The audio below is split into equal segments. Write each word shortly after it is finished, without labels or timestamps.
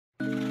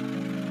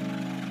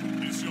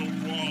It's your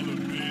Guwalla,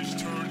 bitch.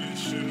 Turn this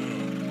shit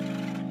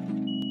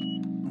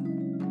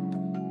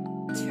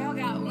up. Trail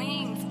got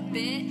wings,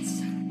 bitch.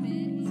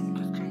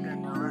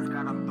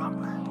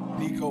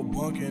 Nikko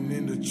bunking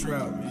in the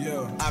trap,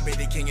 yeah. I be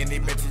the king and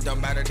these bitches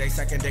don't matter. They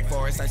sucking dick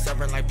for us, I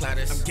serving like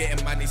platters. I'm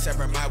getting money,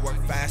 serving my work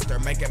faster,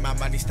 making my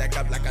money stack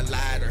up like a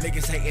ladder.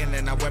 Niggas hating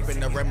and I'm whipping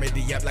the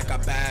remedy up like a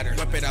batter.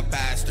 Whip it up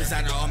fast,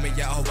 designer on me,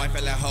 yeah, oh wife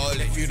feel like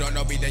holy. If you don't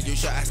know me, then you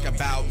should ask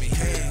about me.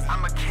 Hey,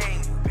 I'm a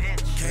king,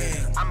 bitch.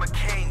 Hey, I'm a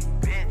king,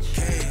 bitch.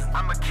 Hey,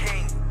 I'm a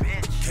king,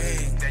 bitch.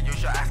 Hey, then you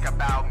should ask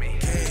about me.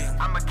 Hey,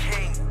 I'm a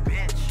king,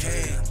 bitch.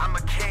 Hey, I'm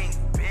a king,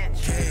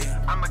 bitch.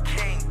 Hey, I'm a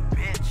king,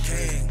 bitch.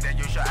 Hey, then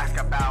you should ask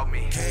about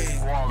me. Hey,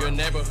 your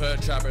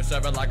neighborhood trapper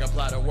serving like a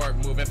plot of work,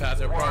 moving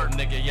past it broke.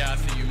 Nigga, yeah, I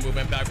see you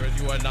moving backwards,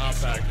 you a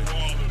non-factor.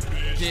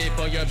 Dip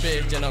on your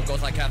bitch, and I'm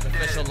ghost like Captain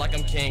Official, like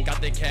I'm king.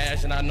 Got the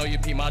cash, and I know you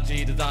pee my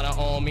G. Designer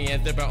on me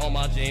and zipper on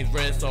my jeans.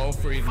 Wrist so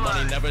freeze,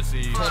 money never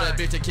sees. Tell that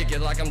bitch to kick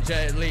it like I'm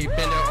Jet Li.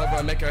 Bend her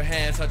over, make her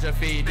hands touch her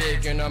feet.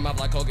 Dick in her mouth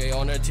like Colgate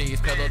on her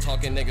teeth. Pillow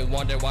talking niggas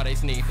wonder why they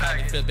sneeze.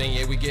 Faggot flipping,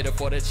 yeah, we get it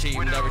for the cheap.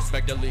 Never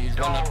respect the leads,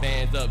 run the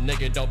bands up,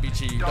 nigga, don't be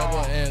cheap.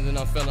 Double ends, and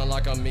I'm feeling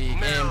like I'm me.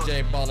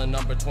 MJ ballin'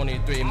 number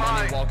 23.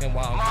 Money walking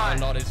while I'm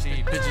counting all this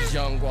sheep. Bitches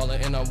young Guwalla,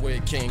 and I'm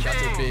with King.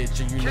 Got your bitch,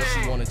 and you know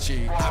she wanna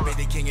cheat. I be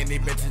the king and these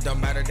bitches don't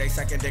matter. They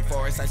sucking dick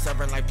for us, I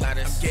serving like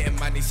platters. I'm getting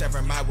money,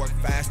 serving my work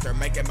faster,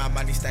 making my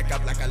money stack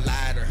up like a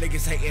ladder.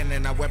 Niggas hating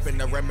and I'm whipping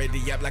the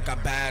remedy up like a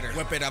batter.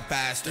 Whip it up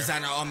fast,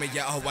 designer on me,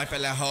 yeah, oh wife feel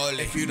like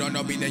holy. If you don't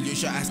know me, then you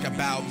should ask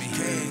about me.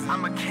 Hey,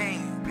 I'm a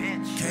king,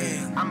 bitch.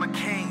 Hey, I'm a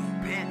king,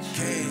 bitch.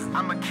 Hey,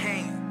 I'm a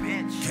king,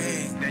 bitch.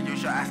 Hey, then you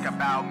should ask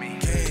about me.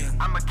 Hey,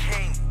 I'm a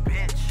king,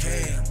 bitch.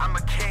 Hey, I'm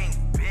a king,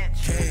 bitch.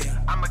 Hey,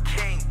 I'm a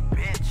king,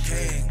 bitch.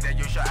 Hey, then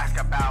you should ask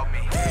about me.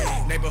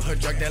 Hey, neighborhood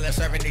drug dealer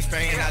serving these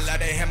pain. I love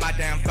to hear my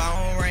damn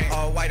phone ring.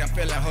 All white, I'm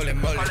feeling holy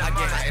moly. I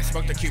get high and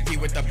smoke the QP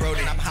with the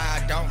Brody. I'm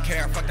high, I don't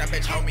care, fuck that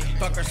bitch homie.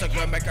 Fuck her so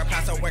good, make her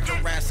pass her, wake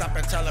her ass up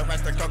and tell her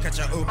rest to go catch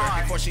a Uber.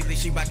 Before she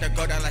leaves, she bout to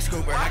go down like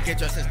scuba. I get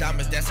dressed as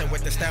diamonds, dancing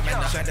with the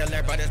stamina.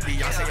 Chandelier, but it's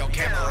Beyonce on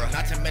camera.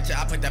 Not to mention,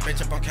 I put that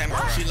bitch up on camera.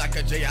 She like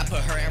a G, I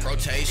put her in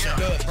rotation.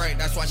 Good brain,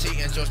 that's why she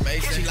enjoys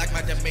Mason. She like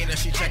my demeanor,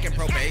 she checking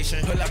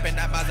probation. Pull up in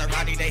that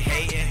Maserati, they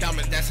hating.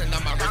 Diamonds dancing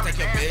on my wrist, take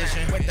your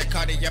vision. With the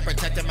Cartier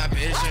protecting my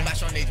vision.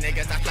 Smash on these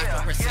niggas, I fly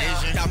for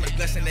precision. Diamonds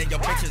glistening, your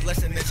bitches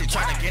listening. She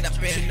tryna get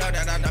up in. She know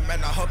that I'm the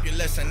man, I hope you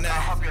listening.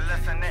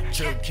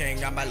 True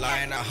king, I'm a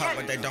lion, I heart,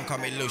 but they don't call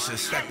me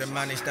Lucius. Stack the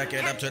money, stack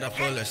it up to the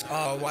fullest.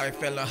 All white,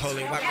 feeling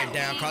holy, wipe me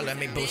down, calling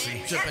me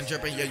Boosie. Drippin',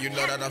 drippin', yeah, you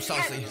know that I'm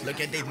saucy. Look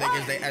at these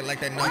niggas, they act like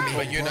they know me,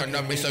 but you don't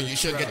know me, so you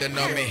should get to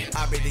know me.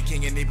 I be the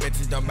king and these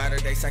bitches don't matter.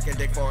 They sucking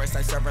dick for us,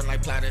 I serving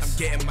like platters. I'm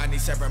getting money,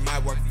 serving my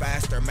work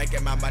faster,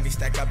 making my money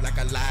stack up like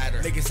a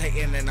ladder. Niggas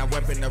hating and I'm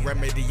whipping the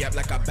remedy up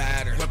like a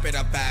batter. Whip it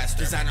up fast,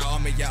 designer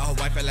on me, yeah, oh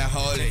wife feel like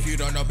holy. If you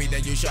don't know me,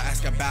 then you should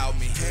ask about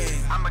me. Hey,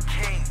 I'm a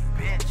king,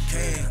 bitch.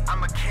 Hey,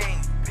 I'm a king,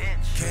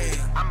 bitch. Hey,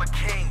 I'm a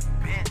king,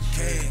 bitch.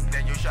 Hey,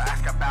 then you should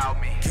ask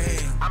about me. Hey,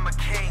 I'm a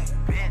king,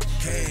 bitch.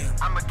 Hey,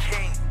 I'm a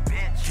king,